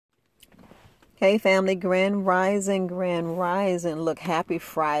Hey family, Grand Rising, Grand Rising. Look, happy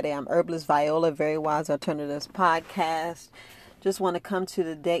Friday. I'm Herbalist Viola, Very Wise Alternatives Podcast. Just want to come to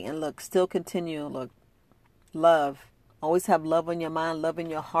the day and look, still continue. Look, love. Always have love on your mind, love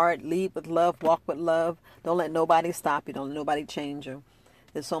in your heart. Lead with love, walk with love. Don't let nobody stop you. Don't let nobody change you.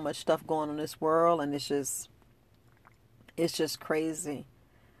 There's so much stuff going on in this world and it's just crazy.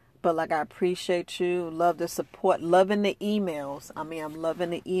 But like, I appreciate you. Love the support. Loving the emails. I'm loving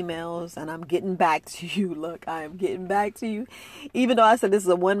the emails and I'm getting back to you. Look, I am getting back to you. Even though I said this is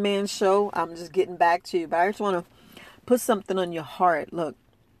a one-man show, I'm just getting back to you. But I just want to put something on your heart. Look,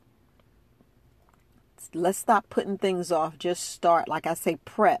 let's stop putting things off. Just start. Like I say,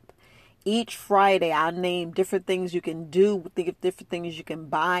 prep. Each Friday, I name different things you can do, different things you can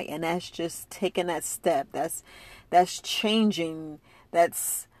buy. And that's just taking that step. That's changing.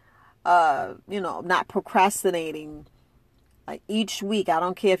 That's not procrastinating. Like each week, I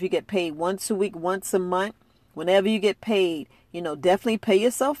don't care if you get paid once a week, once a month, whenever you get paid, definitely pay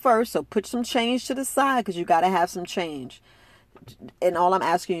yourself first. So put some change to the side because you got to have some change. And all I'm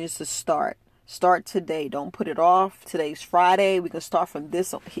asking you is to start. Start today. Don't put it off. Today's Friday. We can start from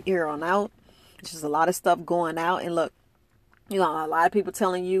this here on out. There's just a lot of stuff going out. And look, a lot of people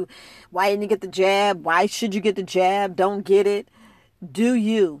telling you, why didn't you get the jab? Why should you get the jab? Don't get it. Do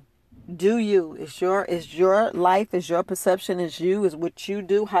you. Do you. It's your life, it's your perception, it's you, is what you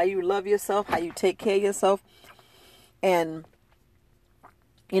do, how you love yourself, how you take care of yourself. And,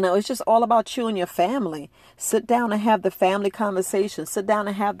 it's just all about you and your family. Sit down and have the family conversation. Sit down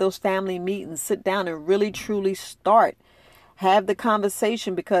and have those family meetings. Sit down and really, truly start. Have the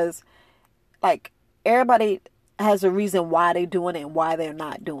conversation because, like, everybody has a reason why they're doing it and why they're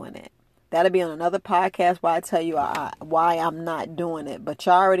not doing it. That'll be on another podcast where I tell you why I'm not doing it. But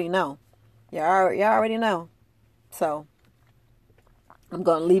you already know. You already know. So I'm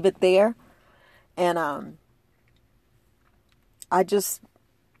going to leave it there. And I'm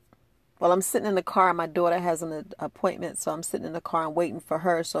sitting in the car. My daughter has an appointment. So I'm sitting in the car and waiting for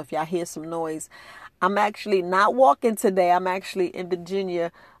her. So if y'all hear some noise, I'm actually not walking today. I'm actually in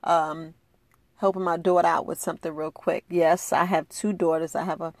Virginia helping my daughter out with something real quick. Yes, I have two daughters. I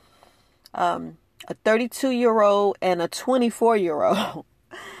have a 32-year-old and a 24-year-old.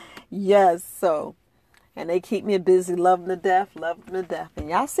 Yes, so, and they keep me busy, love them to death. And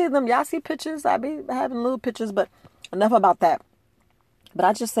y'all see pictures. I be having little pictures, but enough about that. But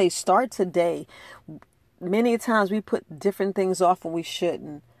I just say start today. Many times we put different things off when we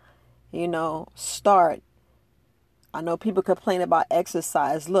shouldn't. Start. I know people complain about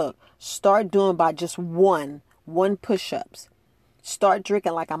exercise. Look, start doing by just one push-ups. Start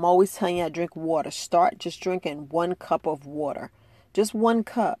drinking, like I'm always telling you, I drink water. Start just drinking 1 cup of water. Just 1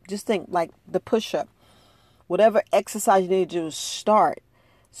 cup. Just think like the push-up. Whatever exercise you need to do, start.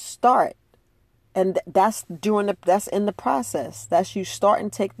 And that's in the process. That's you starting,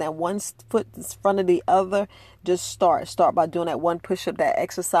 take that one foot in front of the other. Just start. Start by doing that one push-up, that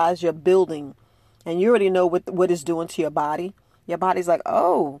exercise you're building. And you already know what it's doing to your body. Your body's like,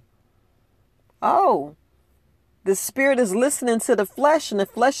 oh. The spirit is listening to the flesh and the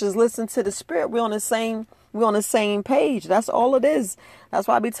flesh is listening to the spirit. We're on the same page. That's all it is. That's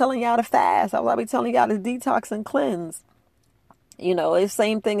why I be telling y'all to fast. That's why I be telling y'all to detox and cleanse. It's the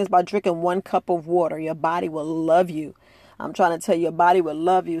same thing as by drinking 1 cup of water. Your body will love you. I'm trying to tell you, your body will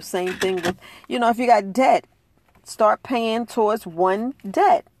love you. Same thing with, if you got debt, start paying towards one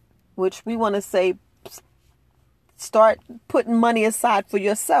debt, which we want to say, start putting money aside for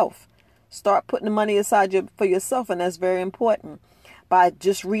yourself. Start putting the money aside for yourself, and that's very important. By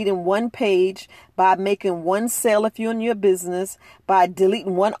just reading 1 page, by making 1 sale if you're in your business, by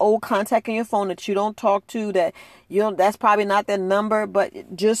deleting 1 old contact in your phone that you don't talk to, that's probably not their number,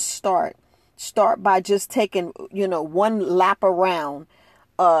 but just start. Start by just taking, 1 lap around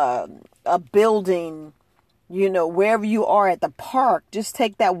a building, wherever you are at the park. Just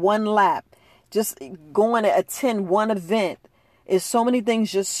take that 1 lap. Just going to attend 1 event. It's so many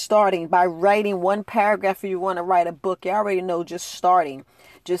things just starting by writing 1 paragraph if you want to write a book. You already know, just starting.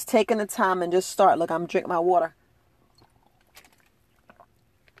 Just taking the time and just start. Look, I'm drinking my water.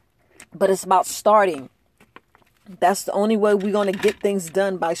 But it's about starting. That's the only way we're going to get things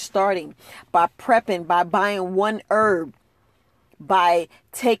done, by starting, by prepping, by buying 1 herb, by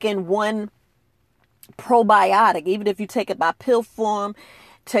taking 1 probiotic. Even if you take it by pill form,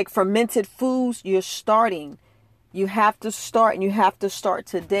 take fermented foods, you're starting. You have to start, and you have to start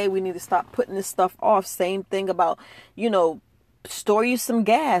today. We need to stop putting this stuff off. Same thing about, store you some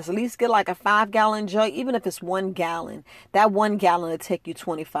gas. At least get like a 5-gallon jug, even if it's 1 gallon. That 1 gallon will take you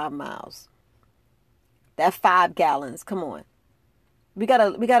 25 miles. That 5 gallons, come on. We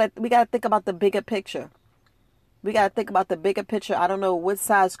gotta think about the bigger picture. We got to think about the bigger picture. I don't know what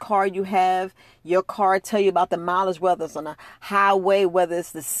size car you have. Your car tell you about the mileage, whether it's on a highway, whether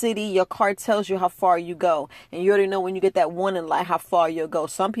it's the city. Your car tells you how far you go. And you already know when you get that warning light how far you'll go.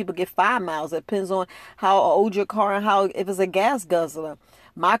 Some people get 5 miles. It depends on how old your car and how if it's a gas guzzler.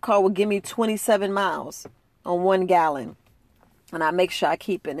 My car will give me 27 miles on 1 gallon. And I make sure I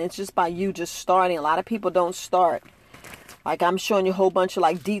keep it. And it's just by you just starting. A lot of people don't start. Like I'm showing you a whole bunch of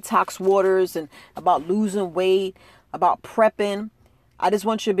like detox waters and about losing weight, about prepping. I just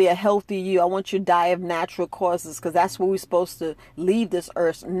want you to be a healthy you. I want you to die of natural causes because that's where we're supposed to leave this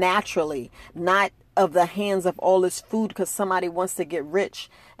earth naturally, not of the hands of all this food because somebody wants to get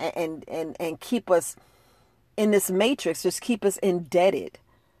rich and keep us in this matrix. Just keep us indebted.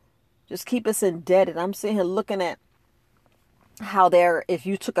 Just keep us indebted. I'm sitting here looking at how if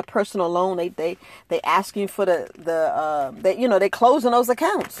you took a personal loan, they ask you for they're closing those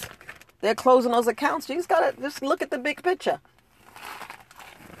accounts. They're closing those accounts. You just gotta just look at the big picture.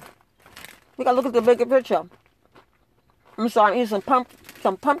 You gotta look at the bigger picture. I'm sorry, I'm eating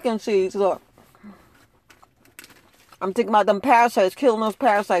some pumpkin seeds. Look, I'm thinking about them parasites, killing those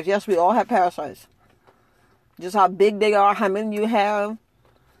parasites. Yes, we all have parasites. Just how big they are, how many you have,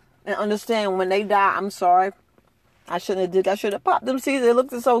 and understand when they die. I'm sorry. I shouldn't have I should have popped them seeds. They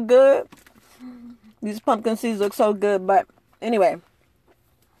looked so good. These pumpkin seeds look so good. But anyway,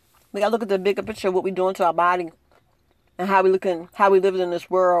 we gotta look at the bigger picture of what we're doing to our body and how we live in this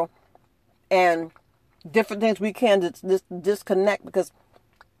world and different things we can disconnect because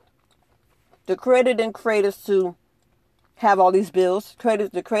the Creator didn't create us to have all these bills.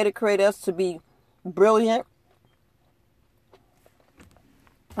 The Creator created us to be brilliant.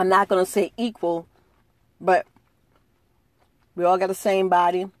 I'm not gonna say equal, but we all got the same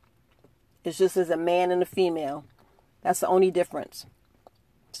body. It's just as a man and a female. That's the only difference.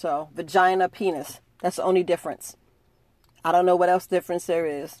 So, vagina, penis. That's the only difference. I don't know what else difference there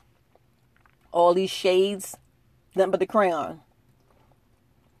is. All these shades, nothing but the crayon.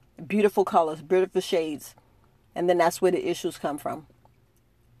 Beautiful colors, beautiful shades. And then that's where the issues come from.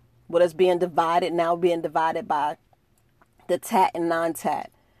 What is being divided, now being divided by the tat and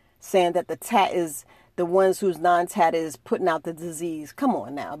non-tat. Saying that the tat is the ones whose non-tat is putting out the disease. Come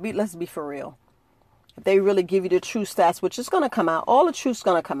on now. Let's be for real. If they really give you the true stats, which is going to come out. All the truth's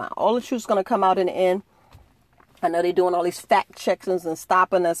going to come out. All the truth's going to come out in the end. I know they're doing all these fact checks and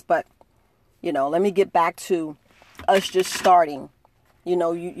stopping us. But, let me get back to us just starting. You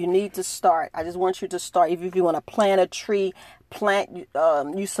need to start. I just want you to start. If you want to plant a tree,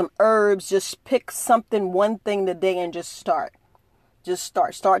 use some herbs. Just pick something, one thing today and just start. Just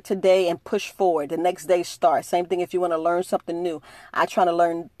start. Start today and push forward. The next day start. Same thing if you want to learn something new. I try to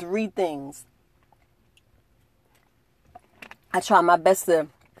learn 3 things. I try my best to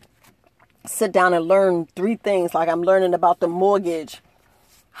sit down and learn 3 things. Like I'm learning about the mortgage.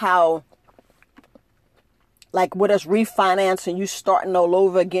 How, like with us refinancing, you starting all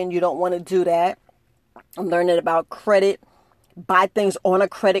over again. You don't want to do that. I'm learning about credit. Buy things on a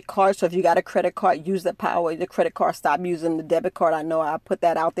credit card. So if you got a credit card, use the power of the credit card. Stop using the debit card. I know I put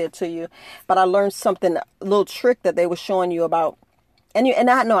that out there to you. But I learned something, a little trick that they were showing you about. And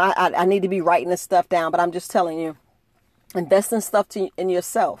I know I need to be writing this stuff down, but I'm just telling you. Invest in stuff in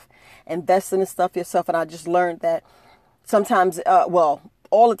yourself. Invest in stuff yourself. And I just learned that sometimes,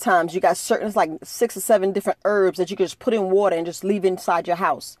 all the times you got it's like 6 or 7 different herbs that you can just put in water and just leave inside your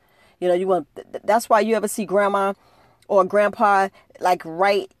house. That's why you ever see grandma or grandpa, like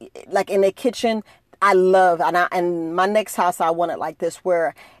in their kitchen. I love, and my next house, I want it like this,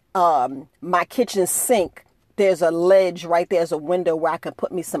 where my kitchen sink, there's a ledge right there's a window where I can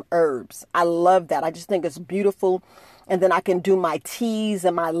put me some herbs. I love that. I just think it's beautiful. And then I can do my teas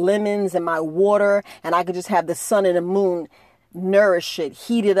and my lemons and my water, and I can just have the sun and the moon nourish it,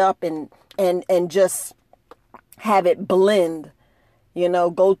 heat it up, and just have it blend.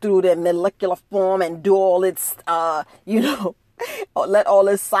 Go through the molecular form and do all its, let all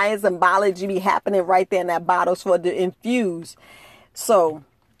this science and biology be happening right there in that bottle for it to infuse. So,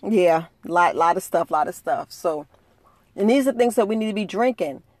 yeah, lot of stuff. So, and these are things that we need to be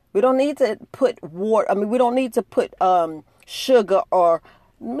drinking. We don't need to put water. We don't need to put sugar or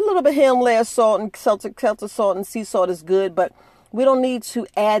a little bit Himalaya salt and Celtic salt and sea salt is good, but we don't need to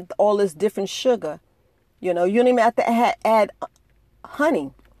add all this different sugar. You don't even have to add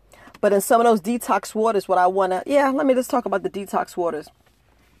honey. But in some of those detox waters, let me just talk about the detox waters.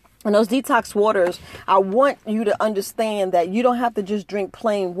 And those detox waters, I want you to understand that you don't have to just drink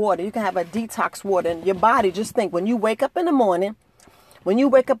plain water. You can have a detox water in your body. Just think, when you wake up in the morning,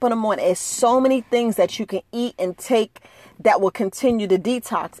 there's so many things that you can eat and take that will continue to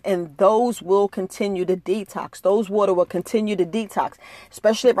detox, and those will continue to detox. Those water will continue to detox,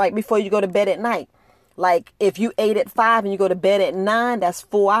 especially right before you go to bed at night. Like if you ate at 5 and you go to bed at 9, that's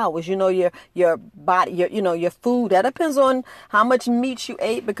 4 hours. You know, your body, your food, that depends on how much meat you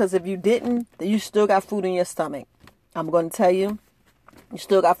ate, because if you didn't, you still got food in your stomach. I'm going to tell you, you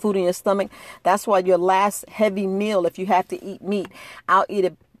still got food in your stomach. That's why your last heavy meal, if you have to eat meat, I'll eat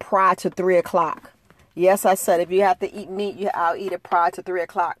it prior to 3 o'clock. Yes, I said if you have to eat meat, I'll eat it prior to 3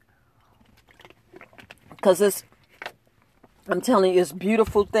 o'clock. Because I'm telling you, it's a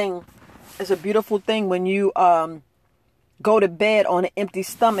beautiful thing. It's a beautiful thing when you go to bed on an empty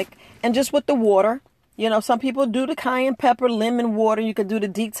stomach, and just with the water. You know, some people do the cayenne pepper, lemon water. You can do the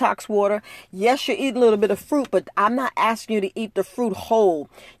detox water. Yes, you eat a little bit of fruit, but I'm not asking you to eat the fruit whole.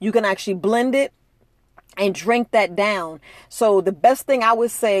 You can actually blend it and drink that down. So the best thing I would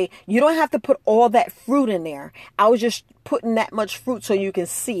say, you don't have to put all that fruit in there. I was just putting that much fruit so you can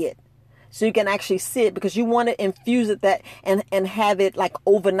see it. So you can actually see it, because you want to infuse it and have it like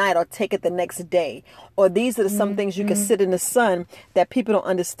overnight, or take it the next day. Or these are some things you can sit in the sun that people don't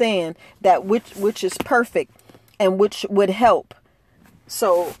understand, that which is perfect and which would help.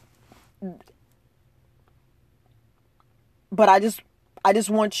 So, but I just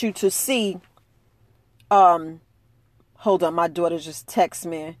want you to see, hold on, my daughter just texted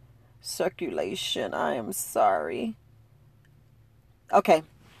me. Circulation, I am sorry. Okay.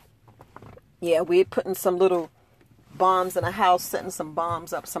 Yeah, we're putting some little bombs in the house, setting some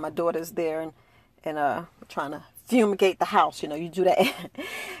bombs up. So my daughter's there, and we're trying to fumigate the house. You know, you do that.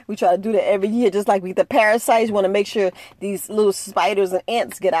 We try to do that every year, just like the parasites. Want to make sure these little spiders and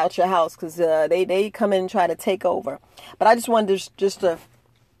ants get out your house, because they come in and try to take over. But I just wanted to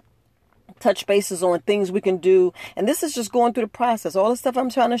touch bases on things we can do. And this is just going through the process. All the stuff I'm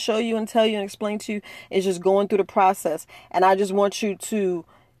trying to show you and tell you and explain to you is just going through the process. And I just want you to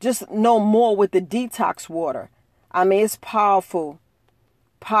just know more with the detox water. I mean, it's powerful,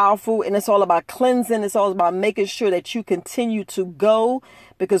 and it's all about cleansing. It's all about making sure that you continue to go,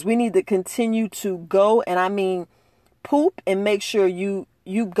 because we need to continue to go. And I mean, poop, and make sure you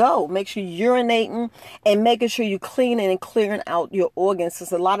go. Make sure you're urinating, and making sure you cleaning and clearing out your organs.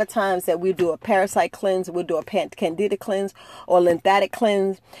 Because a lot of times that we do a parasite cleanse, we'll do a candida cleanse or lymphatic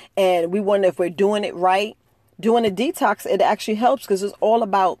cleanse, and we wonder if we're doing it right. Doing a detox, it actually helps, because it's all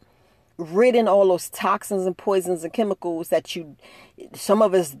about ridding all those toxins and poisons and chemicals that some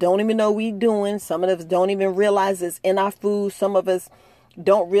of us don't even know we doing. Some of us don't even realize it's in our food. Some of us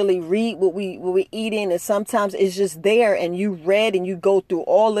don't really read what we're eating, and sometimes it's just there, and you read and you go through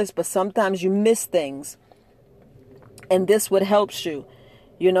all this, but sometimes you miss things, and this would help you.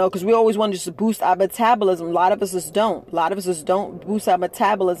 You know, because we always want to just boost our metabolism. A lot of us don't boost our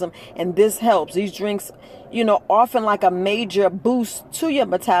metabolism. And this helps. These drinks, often like a major boost to your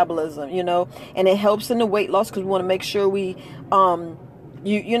metabolism, and it helps in the weight loss, because we want to make sure we,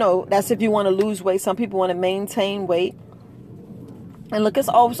 that's if you want to lose weight. Some people want to maintain weight. And look, it's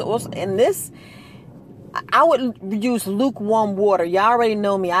also in this, I would use lukewarm water. Y'all already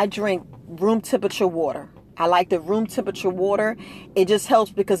know me. I drink room temperature water. I like the room temperature water. It just helps,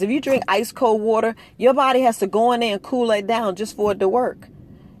 because if you drink ice cold water, your body has to go in there and cool it down just for it to work.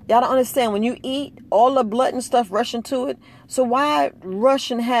 Y'all don't understand. When you eat, all the blood and stuff rushing to it. So why rush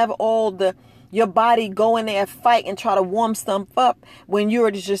and have your body go in there and fight and try to warm stuff up when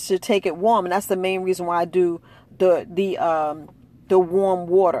you're just to take it warm? And that's the main reason why I do the warm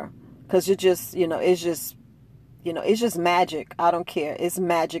water, because it just, it's just magic. I don't care. It's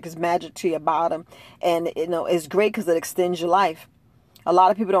magic. It's magic to your bottom. And, it's great because it extends your life. A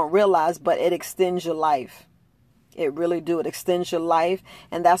lot of people don't realize, but it extends your life. It really do. It extends your life.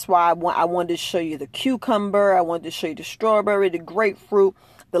 And that's why I wanted to show you the cucumber. I wanted to show you the strawberry, the grapefruit,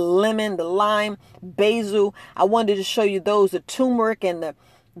 the lemon, the lime, basil. I wanted to show you those, the turmeric and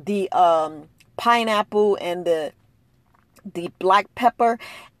the pineapple and the black pepper.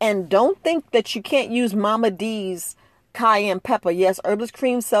 And don't think that you can't use Mama D's cayenne pepper. Yes, Herbalist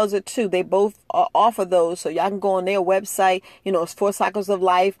Cream sells it too. They both offer those, so y'all can go on their website. It's 4 Cycles of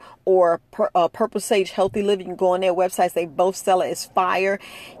Life or Purple Sage Healthy Living. You can go on their websites. They both sell it. It's fire.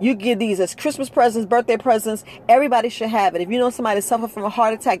 You give these as Christmas presents, birthday presents. Everybody should have it. If you know somebody that suffered from a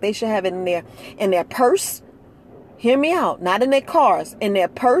heart attack, they should have it in their purse. Hear me out. Not in their cars. In their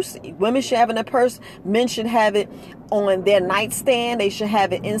purse. Women should have it in their purse. Men should have it on their nightstand. They should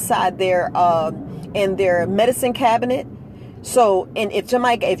have it inside their in their medicine cabinet. So, and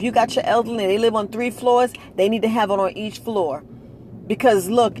if you got your elderly and they live on 3 floors, they need to have it on each floor, because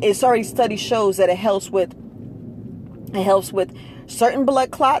look, it's already study shows that it helps with certain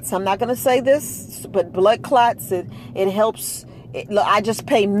blood clots. I'm not going to say this, but blood clots, it helps. Look, I just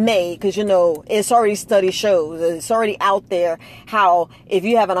pay May because, you know, it's already study shows. It's already out there how if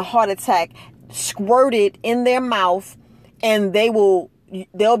you're having a heart attack, squirt it in their mouth and they'll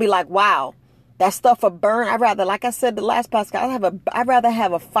be like, wow, that stuff will burn. I'd rather, like I said the last podcast, I'd rather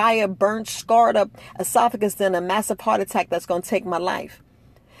have a fire, burnt, scarred up esophagus than a massive heart attack that's going to take my life.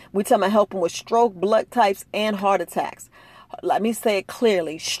 We talking about helping with stroke, blood types, and heart attacks. Let me say it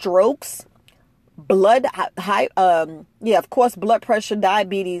clearly. Strokes, blood high, of course, blood pressure,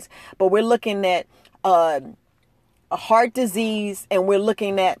 diabetes, but we're looking at a heart disease, and we're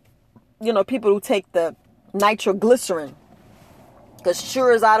looking at, you know, people who take the nitroglycerin. Because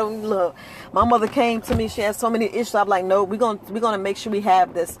sure as I don't look, my mother came to me, she had so many issues. I'm like, no, we're gonna make sure we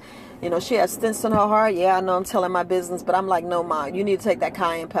have this. You know, she has stents in her heart. Yeah, I know I'm telling my business, but I'm like, no, Ma, you need to take that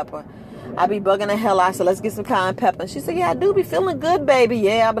cayenne pepper. I be bugging the hell out. I said, let's get some cayenne pepper. And she said, yeah, I do be feeling good, baby.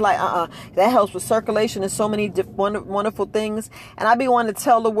 Yeah, I be like, that helps with circulation and so many wonderful things. And I be wanting to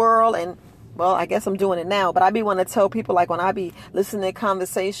tell the world, and well, I guess I'm doing it now, but I be wanting to tell people, like when I be listening to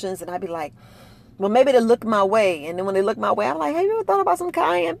conversations, and I be like, well, maybe they look my way. And then when they look my way, I'm like, hey, you ever thought about some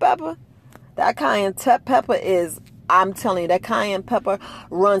cayenne pepper? That cayenne pepper is, I'm telling you, that cayenne pepper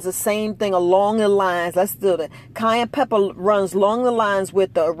runs the same thing along the lines. Let's do it. Cayenne pepper runs along the lines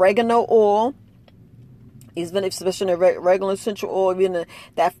with the oregano oil. Even especially the regular essential oil, even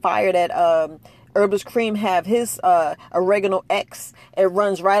that fire that Herbalist Cream have his oregano X. It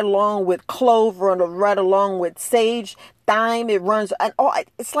runs right along with clove, right along with sage, thyme. It runs, and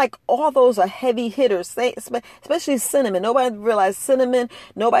it's like all those are heavy hitters. Especially cinnamon. Nobody realize cinnamon.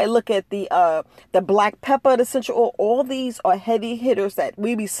 Nobody look at the black pepper, the essential oil. All these are heavy hitters that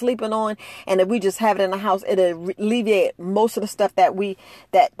we be sleeping on, and if we just have it in the house, it'll alleviate most of the stuff that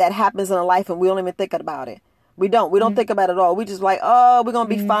that happens in our life, and we don't even think about it. We don't think about it at all. We just like, oh, we're gonna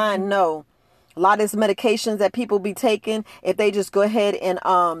be fine. No. A lot of these medications that people be taking, if they just go ahead and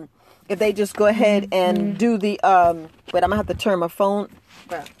do the wait, I'm gonna have to turn my phone.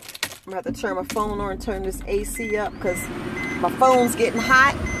 I'm gonna have to turn my phone on and turn this AC up because my phone's getting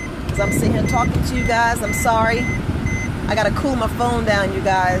hot. Because I'm sitting here talking to you guys. I'm sorry. I gotta cool my phone down, you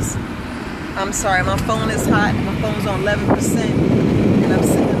guys. I'm sorry. My phone is hot. My phone's on 11%, and I'm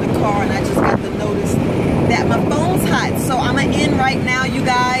sitting in the car, and I just got the notice that my phone's hot. So I'm gonna end right now, you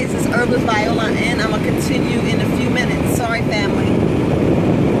guys. It's Herbalist Viola, and I'm gonna continue in a few minutes. Sorry, family.